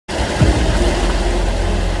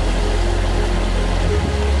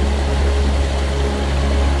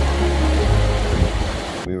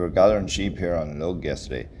gathering sheep here on Lug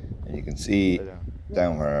yesterday, and you can see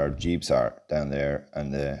down where our jeeps are, down there,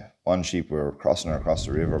 and the one sheep we were crossing her across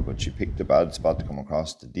the river, but she picked a bad spot to come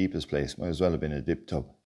across the deepest place. Might as well have been a dip tub.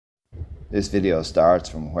 This video starts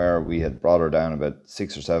from where we had brought her down about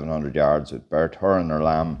 600 or 700 yards with Bert, her and her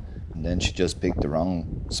lamb, and then she just picked the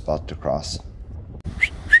wrong spot to cross.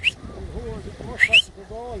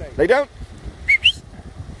 Lay down.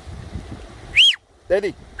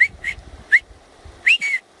 Steady.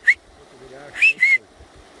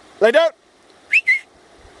 Lay down.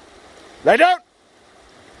 Lay down.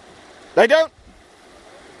 Lay down.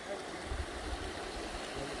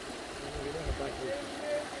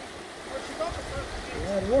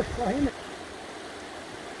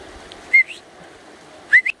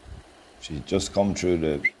 She's just come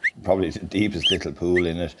through probably the deepest little pool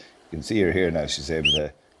in it. You can see her here now. She's able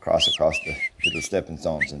to cross across the little stepping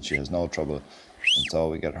stones and she has no trouble. And so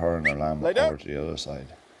we get her and her lamb over to the other side.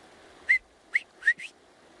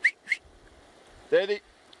 Steady.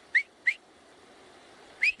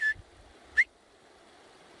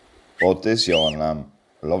 Both this ewe and lamb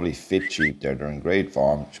are lovely fit sheep there. They're in great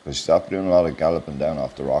form because she's after doing a lot of galloping down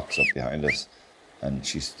off the rocks up behind us. And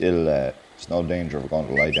she's still, there's no danger of going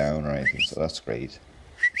to lie down or anything, so that's great.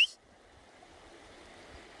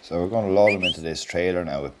 So we're going to load them into this trailer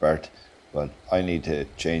now with Bert, but I need to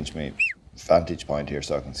change my vantage point here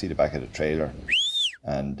so I can see the back of the trailer.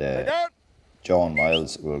 And Joe and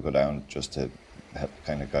Miles will go down just to help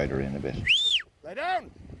kind of guide her in a bit. Lay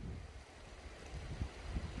down.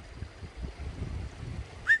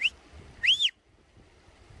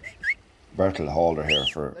 Bert will hold her here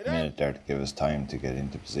for a minute there to give us time to get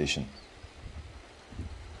into position.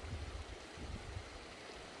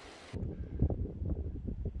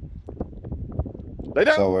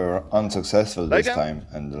 So we were unsuccessful this time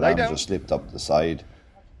and the lamb just slipped up the side.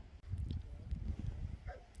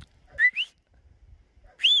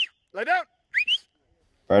 Lay down.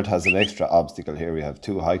 Bert has an extra obstacle here. We have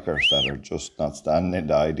two hikers that are just not standing in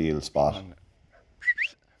the ideal spot.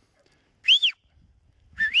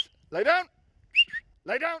 Lay down.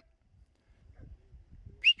 Lay down.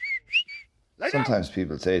 Sometimes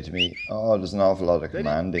people say to me, oh, there's an awful lot of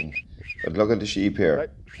commanding. But look at the sheep here,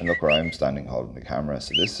 and look where I'm standing holding the camera.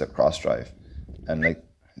 So this is a cross drive. And like,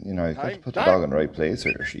 you know, you've got to put the dog in the right place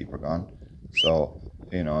or your sheep are gone. So,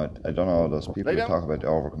 you know, I don't know, those people who talk about the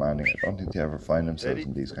over commanding, I don't think they ever find themselves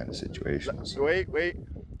in these kind of situations. Wait.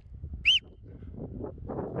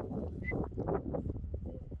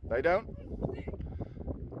 Lay down.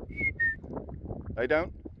 Lay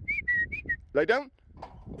down. Lay down.